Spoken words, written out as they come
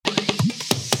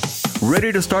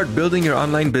Ready to start building your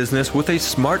online business with a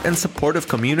smart and supportive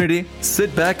community?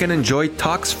 Sit back and enjoy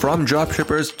talks from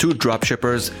Dropshippers to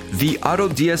Dropshippers, the Auto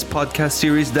DS podcast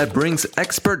series that brings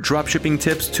expert dropshipping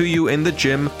tips to you in the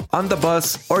gym, on the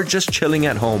bus, or just chilling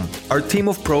at home. Our team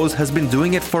of pros has been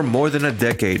doing it for more than a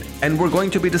decade, and we're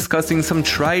going to be discussing some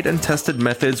tried and tested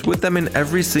methods with them in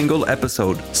every single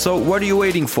episode. So what are you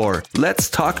waiting for?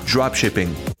 Let's talk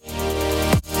dropshipping.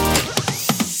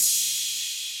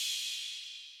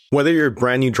 Whether you're a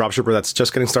brand new dropshipper that's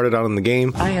just getting started out in the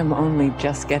game, I am only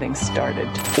just getting started,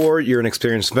 or you're an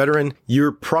experienced veteran,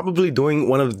 you're probably doing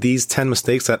one of these 10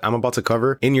 mistakes that I'm about to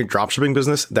cover in your dropshipping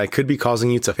business that could be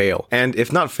causing you to fail. And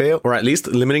if not fail, or at least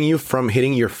limiting you from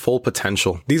hitting your full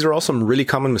potential. These are all some really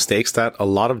common mistakes that a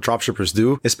lot of dropshippers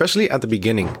do, especially at the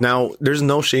beginning. Now, there's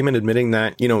no shame in admitting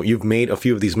that, you've made a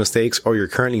few of these mistakes or you're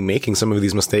currently making some of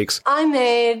these mistakes. I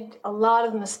made a lot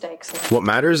of mistakes. What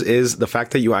matters is the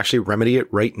fact that you actually remedy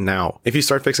it right now. If you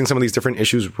start fixing some of these different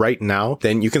issues right now,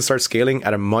 then you can start scaling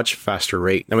at a much faster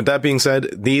rate. And with that being said,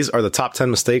 these are the top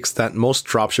 10 mistakes that most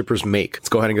dropshippers make. Let's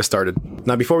go ahead and get started.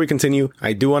 Now, before we continue,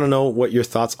 I do want to know what your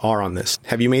thoughts are on this.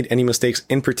 Have you made any mistakes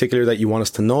in particular that you want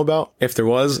us to know about? If there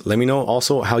was, let me know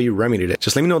also how you remedied it.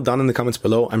 Just let me know down in the comments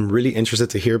below. I'm really interested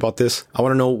to hear about this. I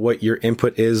want to know what your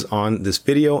input is on this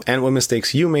video and what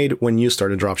mistakes you made when you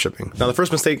started dropshipping. Now, the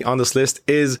first mistake on this list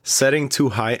is setting too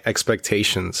high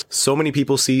expectations. So many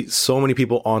people see so many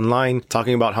people online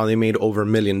talking about how they made over $1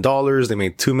 million, they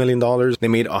made $2 million, they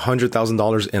made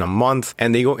 $100,000 in a month,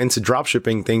 and they go into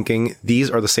dropshipping thinking these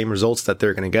are the same results that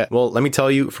they're going to get. Well, let me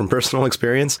tell you from personal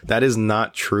experience, that is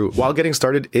not true. While getting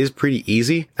started is pretty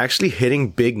easy, actually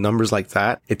hitting big numbers like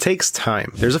that, it takes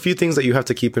time. There's a few things that you have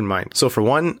to keep in mind. So for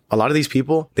one, a lot of these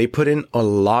people, they put in a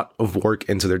lot of work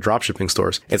into their dropshipping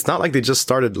stores. It's not like they just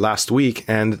started last week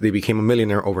and they became a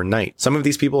millionaire overnight. Some of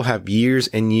these people have years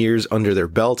and years under their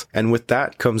belt, and with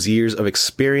that comes years of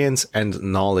experience and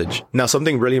knowledge. Now,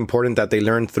 something really important that they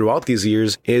learned throughout these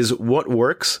years is what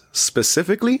works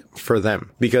specifically for them.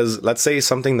 Because let's say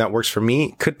something that works for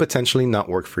me could potentially not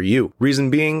work for you. Reason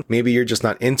being, maybe you're just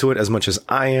not into it as much as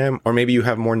I am, or maybe you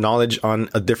have more knowledge on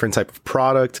a different type of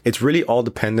product. It's really all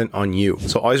dependent on you.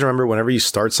 So always remember, whenever you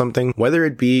start something, whether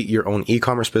it be your own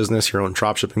e-commerce business, your own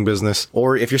dropshipping business,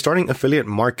 or if you're starting affiliate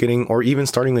marketing or even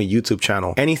starting a YouTube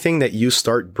channel, anything that you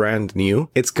start brand new,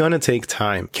 it's gonna take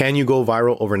time. Can you go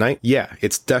viral overnight? Yeah,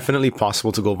 it's definitely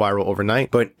possible to go viral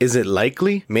overnight, but is it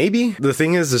likely? Maybe. The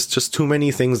thing is, there's just too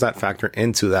many things that factor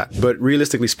into that. But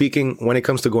realistically speaking, when it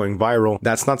comes to going viral,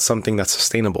 that's not something that's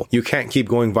sustainable. You can't keep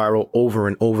going viral over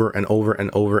and over and over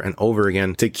and over and over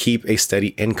again to keep a steady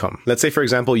income. Let's say, for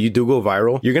example, you do go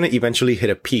viral, you're going to eventually hit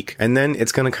a peak, and then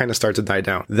it's going to kind of start to die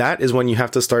down. That is when you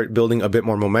have to start building a bit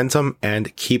more momentum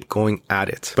and keep going at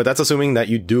it. But that's assuming that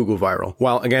you do go viral.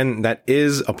 While again, that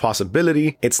is a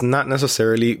possibility, it's not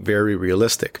necessarily very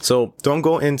realistic. So don't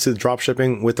go into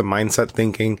dropshipping with the mindset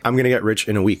thinking, I'm going to get rich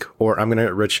in a week or I'm going to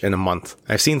get rich in a month.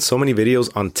 I've seen so many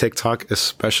videos on TikTok,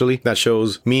 especially, that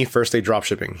shows me first day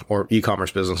dropshipping or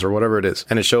e-commerce business or whatever it is.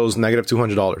 And it shows negative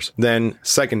 $200. Then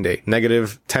second day,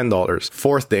 negative $10.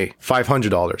 Fourth day, $500.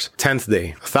 10th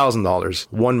day, $1,000.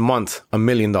 1 month, $1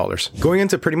 million. Going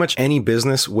into pretty much any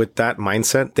business with that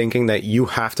mindset, thinking that you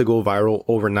have to go viral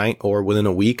overnight or within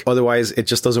a week, otherwise it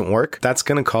just doesn't work, that's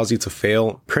going to cause you to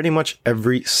fail pretty much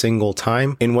every single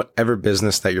time in whatever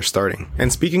business that you're starting.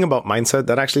 And speaking about mindset,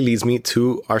 that actually leads me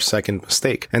to our second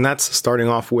mistake. And that's starting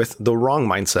off with the wrong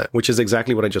mindset, which is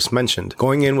exactly what I just mentioned.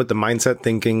 Going in with the mindset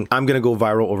thinking, I'm going to go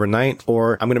viral overnight,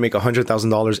 or I'm going to make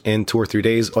 $100,000 in 2 or 3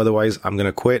 days. Otherwise, I'm going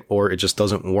to quit, or it just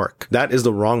doesn't work. That is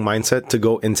the wrong mindset to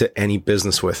go into any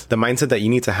business with. The mindset that you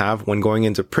need to have when going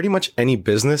into pretty much any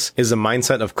business is a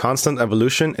mindset of constant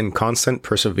evolution and constant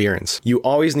perseverance. You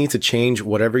always need to change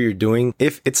whatever you're doing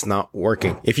if it's not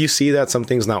working. If you see that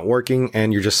something's not working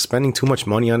and you're just spending too much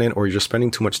money on it, or you're just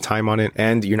spending too much time on it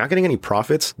and you're not getting any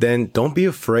profits, then don't be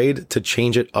afraid to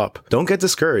change it up. Don't get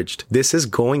discouraged. This is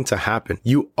going to happen.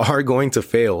 You are going to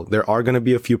fail. There are going to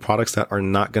be a few products that are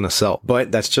not going to sell,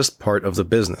 but that's just part of the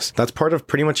business. That's part of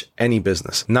pretty much any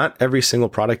business. Not every single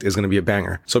product is going to be a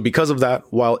banger. So because of that,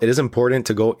 while it is important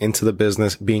to go into the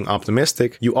business being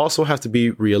optimistic, you also have to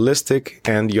be realistic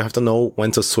and you have to know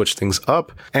when to switch things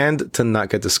up and to not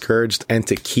get discouraged and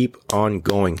to keep on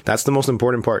going. That's the most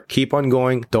important part. Keep on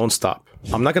going. Don't stop.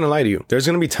 I'm not going to lie to you. There's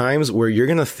going to be times where you're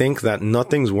going to think that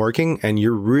nothing's working and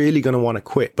you're really going to want to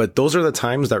quit. But those are the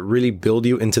times that really build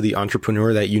you into the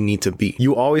entrepreneur that you need to be.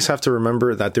 You always have to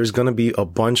remember that there's going to be a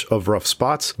bunch of rough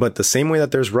spots, but the same way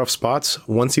that there's rough spots,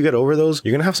 once you get over those,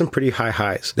 you're going to have some pretty high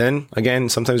highs. Then again,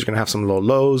 sometimes you're going to have some low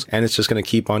lows, and it's just going to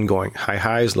keep on going. High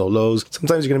highs, low lows.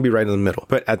 Sometimes you're going to be right in the middle.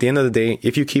 But at the end of the day,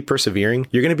 if you keep persevering,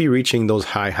 you're going to be reaching those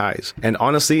high highs. And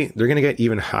honestly, they're going to get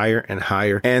even higher and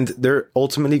higher, and they're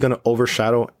ultimately going to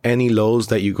overshadow any lows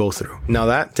that you go through. Now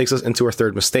that takes us into our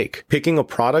third mistake, picking a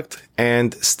product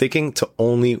and sticking to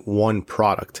only one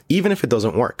product, even if it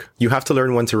doesn't work. You have to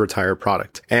learn when to retire a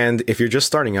product. And if you're just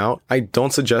starting out, I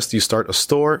don't suggest you start a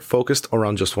store focused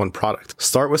around just one product.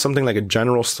 Start with something like a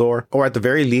general store, or at the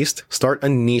very least, start a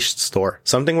niche store,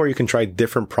 something where you can try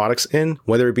different products in,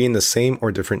 whether it be in the same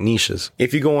or different niches.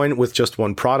 If you go in with just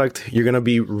one product, you're going to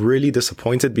be really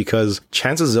disappointed because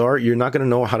chances are you're not going to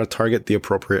know how to target the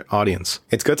appropriate audience.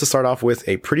 It's good to start off with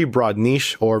a pretty broad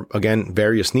niche, or again,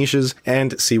 various niches,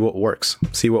 and see what works.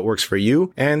 See what works for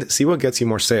you and see what gets you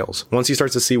more sales. Once you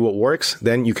start to see what works,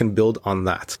 then you can build on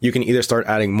that. You can either start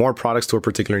adding more products to a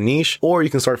particular niche, or you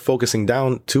can start focusing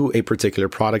down to a particular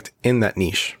product in that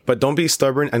niche. But don't be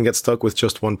stubborn and get stuck with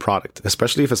just one product,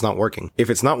 especially if it's not working. If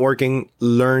it's not working,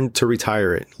 learn to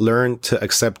retire it. Learn to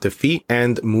accept defeat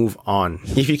and move on.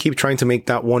 If you keep trying to make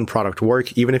that one product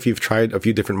work, even if you've tried a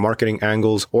few different marketing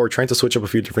angles or trying to switch up a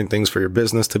few different things for your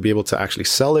business to be able to actually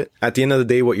sell it, at the end of the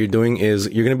day, what you're doing is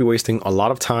you're going to be wasting a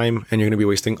lot of time and you're going to be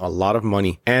wasting a lot of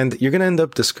money, and you're going to end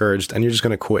up discouraged and you're just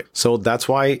going to quit. So that's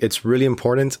why it's really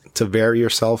important to vary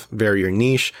yourself, vary your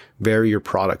niche, vary your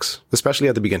products, especially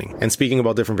at the beginning. And speaking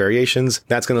about different variations,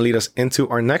 that's going to lead us into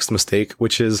our next mistake,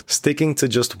 which is sticking to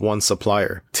just one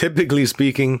supplier. Typically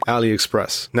speaking,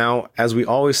 AliExpress. Now, as we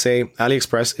always say,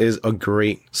 AliExpress is a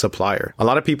great supplier. A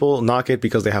lot of people knock it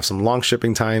because they have some long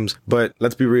shipping times, but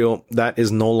let's be real, that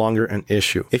is no longer an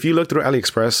issue. If you look through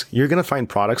AliExpress, you're going to find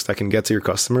products that can get to your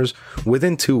customers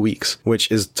within 2 weeks,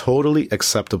 which is totally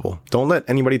acceptable. Don't let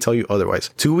anybody tell you otherwise.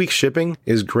 2 week shipping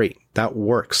is great. That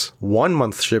works. 1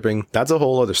 month shipping, that's a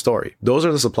whole other story. Those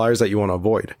are the suppliers that you want to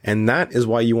avoid. And that is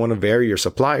why you want to vary your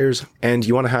suppliers, and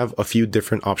you want to have a few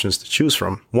different options to choose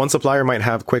from. One supplier might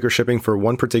have quicker shipping for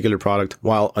one particular product,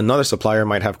 while another supplier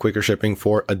might have quicker shipping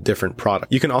for a different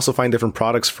product. You can also find different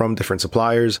products from different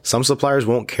suppliers. Some suppliers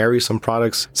won't carry some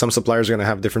products. Some suppliers are going to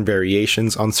have different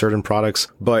variations on certain products.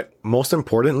 But most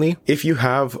importantly, if you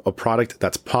have a product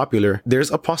that's popular,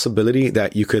 there's a possibility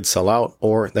that you could sell out,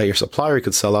 or that your supplier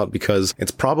could sell out, because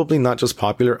it's probably not just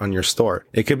popular on your store.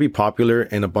 It could be popular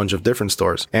in a bunch of different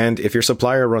stores. And if your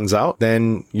supplier runs out,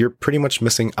 then you're pretty much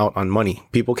missing out on money.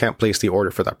 People can't place the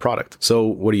order for that product. So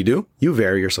what do? You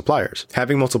vary your suppliers.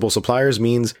 Having multiple suppliers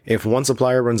means if one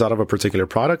supplier runs out of a particular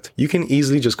product, you can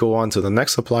easily just go on to the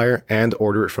next supplier and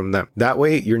order it from them. That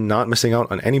way, you're not missing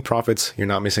out on any profits. You're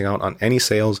not missing out on any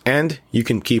sales, and you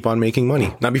can keep on making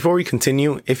money. Now, before we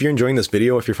continue, if you're enjoying this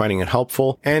video, if you're finding it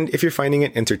helpful, and if you're finding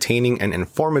it entertaining and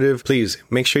informative, please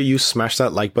make sure you smash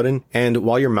that like button. And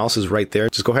while your mouse is right there,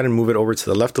 just go ahead and move it over to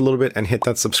the left a little bit and hit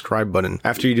that subscribe button.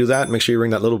 After you do that, make sure you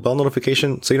ring that little bell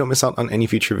notification so you don't miss out on any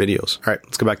future videos. All right,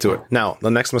 let's go back to it. Now,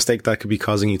 the next mistake that could be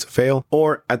causing you to fail,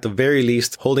 or at the very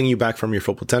least, holding you back from your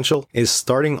full potential, is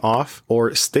starting off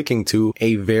or sticking to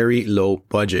a very low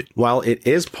budget. While it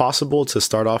is possible to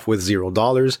start off with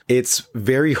 $0, it's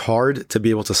very hard to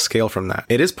be able to scale from that.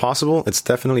 It is possible. It's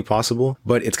definitely possible,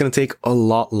 but it's going to take a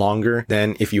lot longer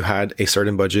than if you had a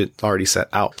certain budget already set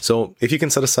out. So if you can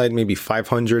set aside maybe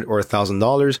 $500 or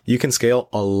 $1,000, you can scale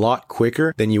a lot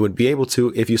quicker than you would be able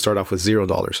to if you start off with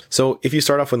 $0. So if you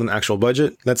start off with an actual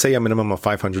budget, let's say a minimum of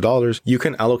 $500, you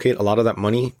can allocate a lot of that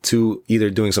money to either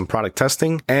doing some product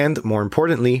testing and, more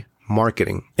importantly,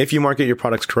 marketing. If you market your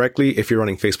products correctly, if you're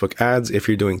running Facebook ads, if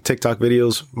you're doing TikTok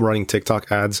videos, running TikTok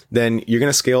ads, then you're going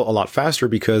to scale a lot faster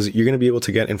because you're going to be able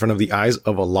to get in front of the eyes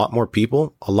of a lot more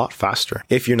people a lot faster.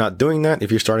 If you're not doing that,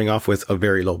 if you're starting off with a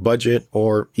very low budget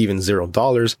or even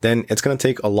 $0, then it's going to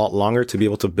take a lot longer to be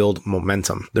able to build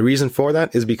momentum. The reason for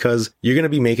that is because you're going to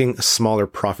be making smaller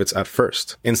profits at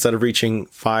first. Instead of reaching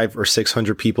 500 or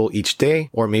 600 people each day,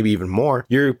 or maybe even more,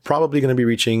 you're probably going to be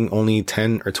reaching only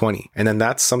 10 or 20. And then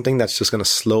that's something that's just going to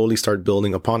slowly start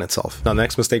building upon itself. Now, the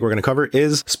next mistake we're going to cover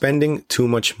is spending too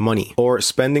much money, or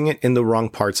spending it in the wrong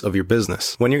parts of your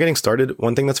business. When you're getting started,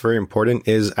 one thing that's very important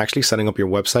is actually setting up your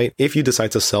website if you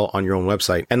decide to sell on your own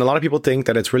website. And a lot of people think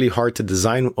that it's really hard to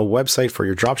design a website for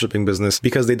your dropshipping business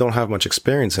because they don't have much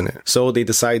experience in it. So they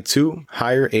decide to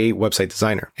hire a website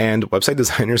designer. And website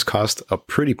designers cost a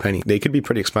pretty penny. They could be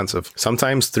pretty expensive.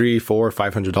 Sometimes $300,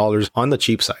 $400, $500 on the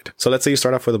cheap side. So let's say you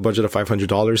start off with a budget of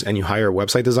 $500 and you hire a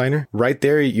website designer. designer, right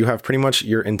there, you have pretty much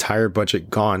your entire budget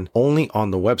gone only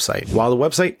on the website. While the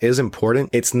website is important,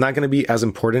 it's not going to be as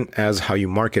important as how you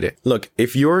market it. Look,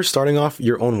 if you're starting off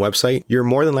your own website, you're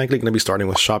more than likely going to be starting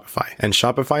with Shopify. And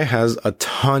Shopify has a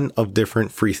ton of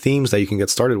different free themes that you can get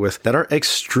started with that are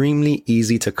extremely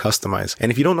easy to customize.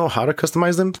 And if you don't know how to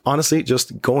customize them, honestly,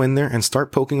 just go in there and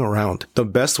start poking around. The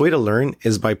best way to learn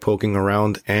is by poking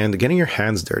around and getting your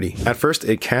hands dirty. At first,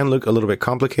 it can look a little bit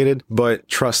complicated, but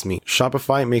trust me,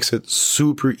 Shopify makes it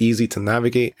super easy to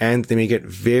navigate, and they make it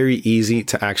very easy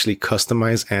to actually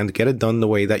customize and get it done the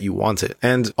way that you want it.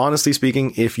 And honestly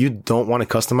speaking, if you don't want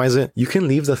to customize it, you can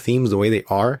leave the themes the way they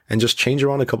are and just change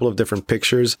around a couple of different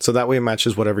pictures so that way it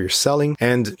matches whatever you're selling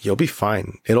and you'll be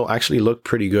fine. It'll actually look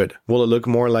pretty good. Will it look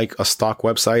more like a stock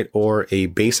website or a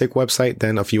basic website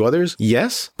than a few others?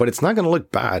 Yes, but it's not going to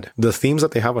look bad. The themes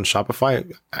that they have on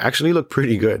Shopify actually look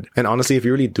pretty good. And honestly, if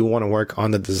you really do want to work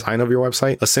on the design of your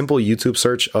website, a simple YouTube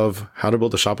search of how to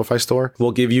build a Shopify store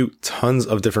will give you tons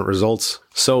of different results.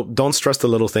 So don't stress the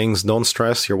little things. Don't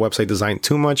stress your website design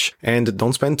too much, and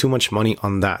don't spend too much money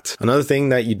on that. Another thing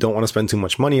that you don't want to spend too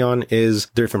much money on is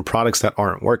different products that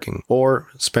aren't working, or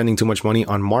spending too much money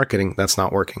on marketing that's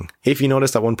not working. If you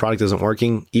notice that one product isn't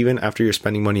working, even after you're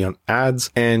spending money on ads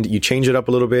and you change it up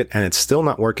a little bit and it's still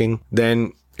not working,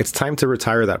 then it's time to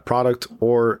retire that product,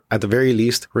 or at the very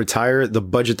least, retire the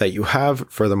budget that you have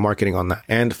for the marketing on that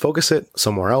and focus it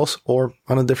somewhere else or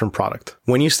on a different product.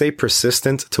 When you stay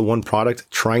persistent to one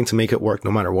product, trying to make it work no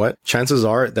matter what, chances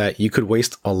are that you could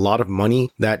waste a lot of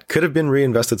money that could have been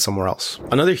reinvested somewhere else.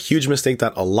 Another huge mistake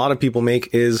that a lot of people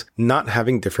make is not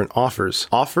having different offers.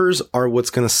 Offers are what's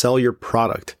going to sell your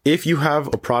product. If you have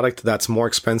a product that's more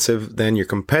expensive than your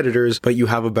competitors, but you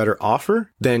have a better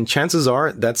offer, then chances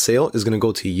are that sale is going to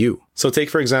go to you. So take,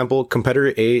 for example,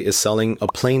 competitor A is selling a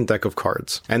plain deck of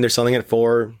cards and they're selling it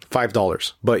for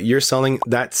 $5, but you're selling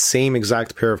that same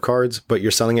exact pair of cards, but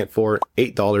you're selling it for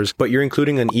 $8, but you're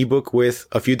including an ebook with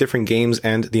a few different games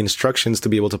and the instructions to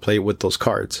be able to play with those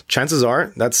cards. Chances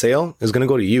are that sale is going to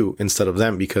go to you instead of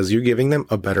them because you're giving them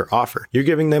a better offer. You're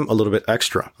giving them a little bit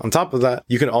extra. On top of that,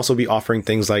 you can also be offering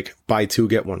things like buy two,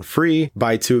 get one free,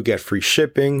 buy two, get free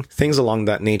shipping, things along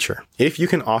that nature. If you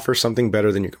can offer something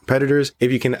better than your competitors,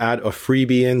 if you can add a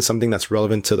freebie in, something that's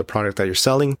relevant to the product that you're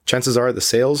selling, chances are the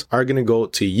sales are going to go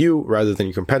to you rather than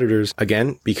your competitors,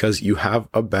 again, because you have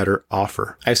a better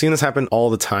offer. I've seen this happen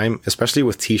all the time, especially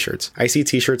with t-shirts. I see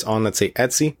t-shirts on, let's say,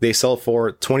 Etsy. They sell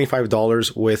for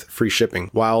 $25 with free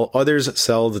shipping, while others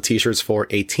sell the t-shirts for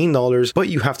 $18, but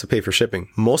you have to pay for shipping.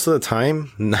 Most of the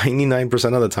time,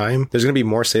 99% of the time, there's going to be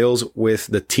more sales with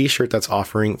the t-shirt that's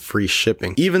offering free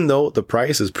shipping, even though the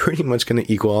price is pretty much going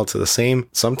to equal out to the same,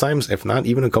 sometimes, if not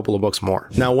even a couple of bucks more.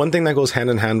 Now, one thing that goes hand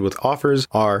in hand with offers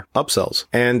are upsells.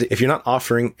 And if you're not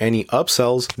offering any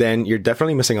upsells, then you're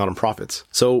definitely missing out on profits.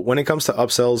 So when it comes to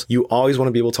upsells, you always want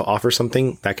to be able to offer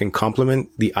something that can complement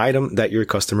the item that your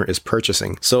customer is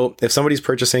purchasing. So if somebody's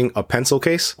purchasing a pencil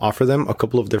case, offer them a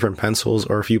couple of different pencils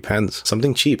or a few pens,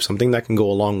 something cheap, something that can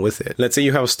go along with it. Let's say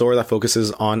you have a store that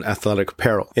focuses on athletic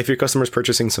apparel. If your customer is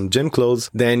purchasing some gym clothes,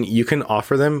 then you can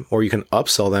offer them, or you can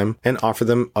upsell them and offer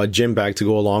them a gym bag to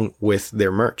go along with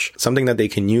their merch. Something that they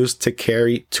can use to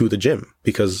carry to the gym,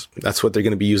 because that's what they're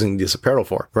going to be using this apparel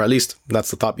for. Or at least that's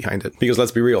the thought behind it. Because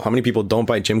let's be real, how many people don't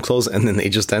buy gym clothes and then they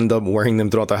just end up wearing them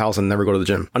throughout the house and never go to the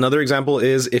gym? Another example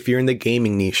is if you're in the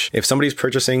gaming niche. If somebody's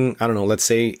purchasing, I don't know, let's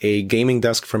say a gaming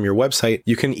desk from your website,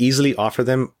 you can easily offer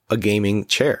them a gaming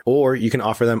chair, or you can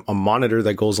offer them a monitor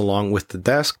that goes along with the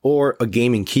desk, or a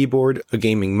gaming keyboard, a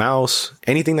gaming mouse,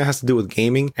 anything that has to do with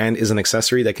gaming and is an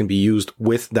accessory that can be used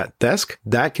with that desk.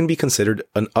 That can be considered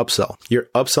an upsell. You're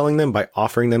upselling them by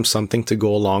offering them something to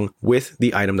go along with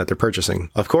the item that they're purchasing.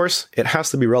 Of course, it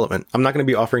has to be relevant. I'm not going to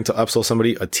be offering to upsell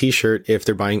somebody a t-shirt if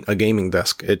they're buying a gaming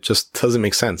desk. It just doesn't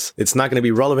make sense. It's not going to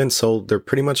be relevant, so they're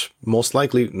pretty much most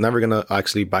likely never going to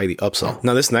actually buy the upsell.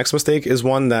 Now, this next mistake is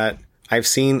one that I've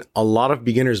seen a lot of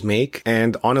beginners make,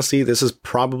 and honestly, this is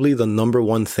probably the number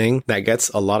one thing that gets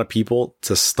a lot of people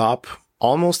to stop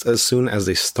almost as soon as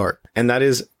they start. And that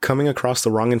is coming across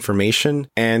the wrong information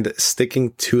and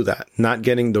sticking to that, not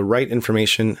getting the right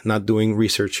information, not doing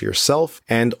research yourself,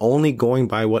 and only going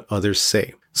by what others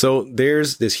say. So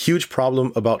there's this huge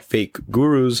problem about fake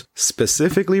gurus,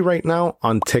 specifically right now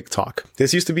on TikTok.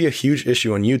 This used to be a huge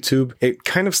issue on YouTube. It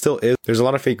kind of still is. There's a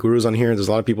lot of fake gurus on here. There's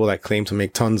a lot of people that claim to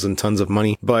make tons and tons of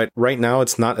money, but right now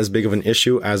it's not as big of an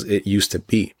issue as it used to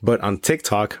be. But on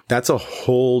TikTok, that's a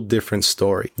whole different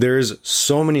story. There's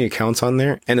so many accounts on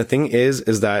there. And the thing is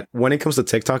that when it comes to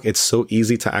TikTok, it's so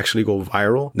easy to actually go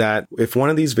viral that if one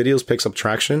of these videos picks up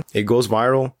traction, it goes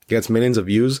viral, gets millions of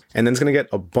views, and then it's going to get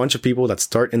a bunch of people that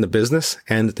start in the business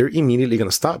and they're immediately going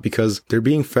to stop because they're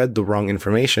being fed the wrong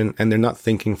information and they're not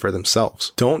thinking for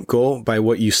themselves. Don't go by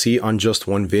what you see on just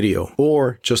one video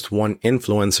or just one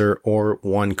influencer or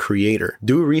one creator.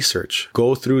 Do research.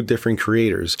 Go through different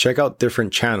creators. Check out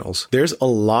different channels. There's a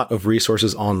lot of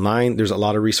resources online. There's a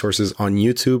lot of resources on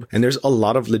YouTube, and there's a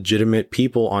lot of legitimate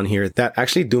people on here that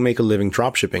actually do make a living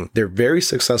dropshipping. They're very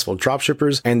successful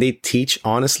dropshippers and they teach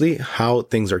honestly how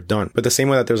things are done. But the same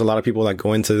way that there's a lot of people that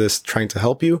go into this trying to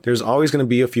help you, there's always going to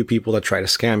be a few people that try to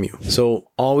scam you. So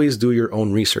always do your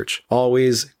own research.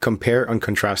 Always compare and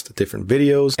contrast different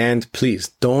videos, and please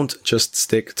don't just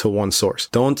stick to one source.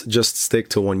 Don't just stick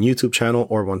to one YouTube channel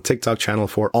or one TikTok channel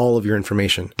for all of your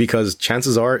information, because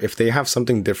chances are if they have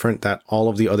something different that all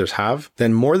of the others have,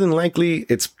 then more than likely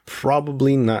it's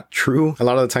probably not true. A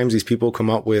lot of the times these people come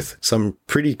up with some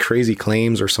pretty crazy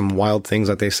claims or some wild things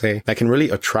that they say that can really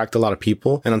attract a lot of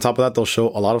people. And on top of that, they'll show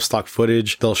a lot of stock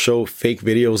footage. They'll show fake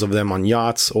videos of them on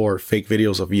yachts or fake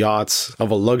videos of yachts,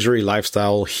 of a luxury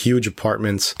lifestyle, huge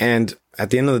apartments. And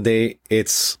at the end of the day,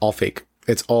 it's all fake.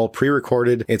 It's all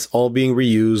pre-recorded, it's all being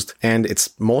reused, and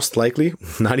it's most likely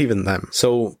not even them.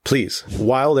 So please,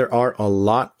 while there are a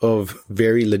lot of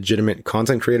very legitimate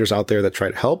content creators out there that try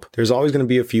to help, there's always going to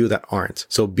be a few that aren't.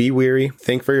 So be wary,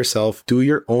 think for yourself, do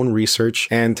your own research,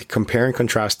 and compare and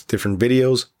contrast different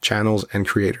videos, channels, and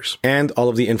creators, and all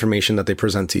of the information that they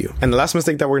present to you. And the last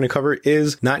mistake that we're going to cover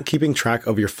is not keeping track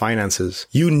of your finances.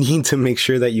 You need to make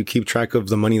sure that you keep track of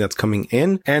the money that's coming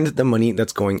in and the money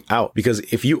that's going out, because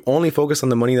if you only focus on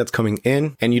the money that's coming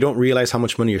in and you don't realize how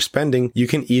much money you're spending, you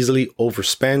can easily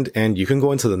overspend and you can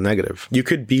go into the negative. You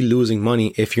could be losing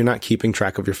money if you're not keeping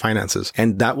track of your finances,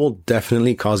 and that will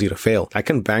definitely cause you to fail. That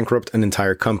can bankrupt an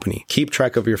entire company. Keep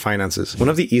track of your finances. One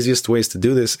of the easiest ways to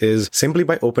do this is simply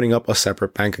by opening up a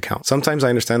separate bank account. Sometimes I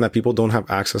understand that people don't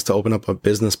have access to open up a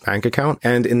business bank account,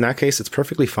 and in that case, it's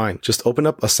perfectly fine. Just open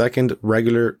up a second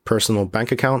regular personal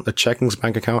bank account, a checkings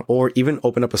bank account, or even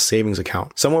open up a savings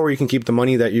account, somewhere where you can keep the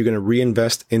money that you're going to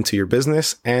reinvest into your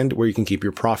business and where you can keep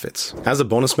your profits. As a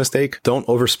bonus mistake, don't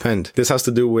overspend. This has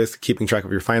to do with keeping track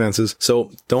of your finances.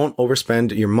 So don't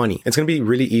overspend your money. It's going to be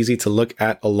really easy to look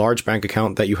at a large bank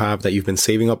account that you have that you've been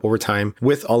saving up over time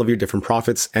with all of your different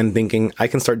profits and thinking, I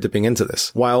can start dipping into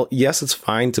this. While yes, it's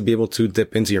fine to be able to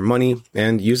dip into your money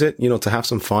and use it, to have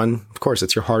some fun. Of course,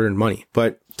 it's your hard-earned money,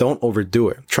 but don't overdo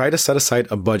it. Try to set aside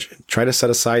a budget. Try to set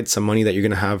aside some money that you're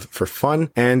going to have for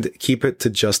fun and keep it to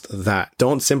just that.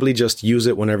 Don't simply just use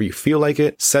it whenever you feel like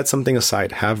it. Set something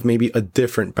aside. Have maybe a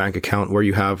different bank account where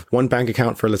you have one bank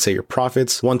account for, let's say, your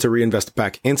profits, one to reinvest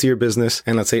back into your business,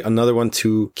 and let's say another one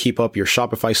to keep up your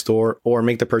Shopify store or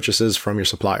make the purchases from your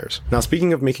suppliers. Now,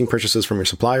 speaking of making purchases from your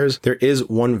suppliers, there is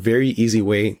one very easy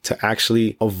way to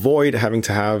actually avoid having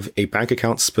to have a bank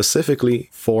account specifically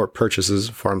for purchases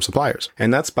from suppliers,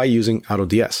 and that's by using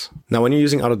AutoDS. Now, when you're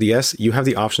using AutoDS, you have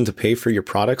the option to pay for your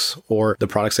products or the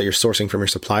products that you're sourcing from your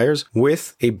suppliers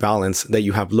with a balance that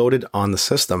you have loaded on the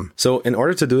system. So in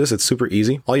order to do this, it's super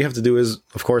easy. All you have to do is,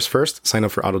 of course, first sign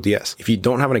up for AutoDS. If you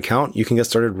don't have an account, you can get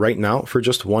started right now for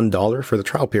just $1 for the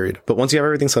trial period. But once you have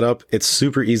everything set up, it's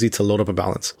super easy to load up a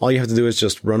balance. All you have to do is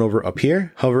just run over up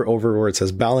here, hover over where it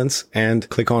says balance, and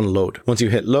click on load. Once you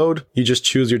hit load, you just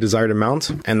choose your desired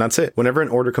amount, and that's it. Whenever an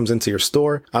order comes into your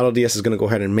store, AutoDS is going to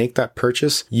go ahead and make that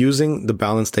purchase using the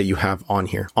balance that you have on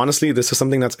here. Honestly, this is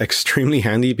something that's extremely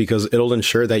handy because it'll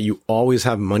ensure that you always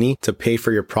have money to pay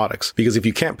for your products. Because if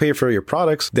you can't pay for your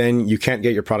products, then you can't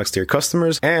get your products to your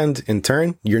customers, and in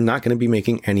turn, you're not going to be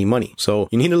making any money. So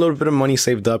you need a little bit of money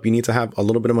saved up. You need to have a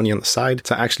little bit of money on the side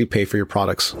to actually pay for your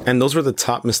products. And those are the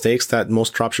top mistakes that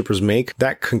most dropshippers make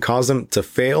that can cause them to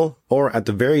fail, or at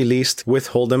the very least,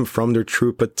 withhold them from their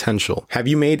true potential. Have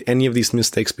you made any of these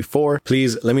mistakes before?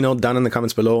 Please let me know down in the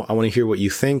comments below. I want to hear what you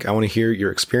think. I want to hear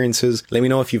your experiences. Let me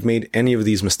know if you've made any of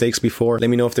these mistakes before. Let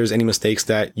me know if there's any mistakes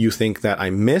that you think that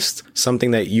I missed,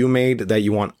 something that you made that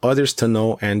you want others to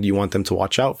know and you want them to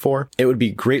watch out for. It would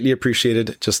be greatly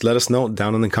appreciated. Just let us know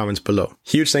down in the comments below.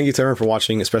 Huge thank you to everyone for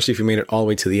watching, especially if you made it all the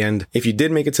way to the end. If you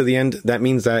did make it to the end, that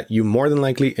means that you more than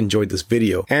likely enjoyed this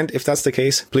video. And if that's the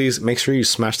case, please make sure you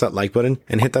smash that like button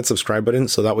and hit that subscribe button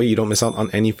so that way you don't miss out on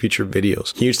any future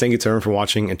videos. Huge thank you to everyone for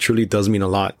watching. It truly does mean a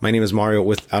lot. My name is Mario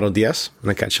with AutoDS, and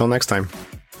I'll catch y'all next time.